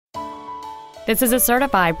This is a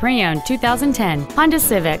certified pre-owned 2010 Honda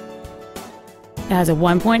Civic. It has a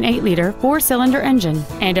 1.8-liter four-cylinder engine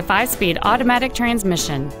and a 5-speed automatic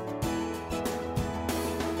transmission.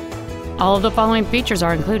 All of the following features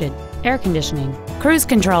are included: air conditioning, cruise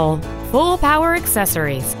control, full power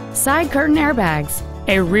accessories, side curtain airbags,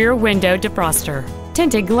 a rear window defroster,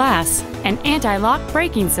 tinted glass, an anti-lock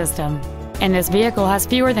braking system, and this vehicle has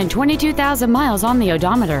fewer than 22,000 miles on the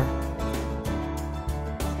odometer.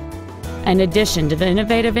 In addition to the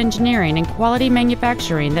innovative engineering and quality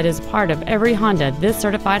manufacturing that is part of every Honda, this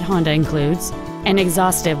certified Honda includes an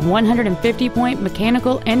exhaustive 150-point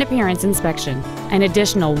mechanical and appearance inspection, an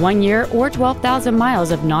additional 1 year or 12,000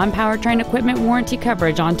 miles of non-powertrain equipment warranty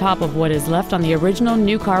coverage on top of what is left on the original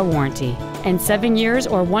new car warranty, and 7 years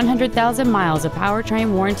or 100,000 miles of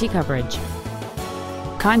powertrain warranty coverage.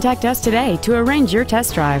 Contact us today to arrange your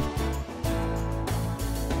test drive.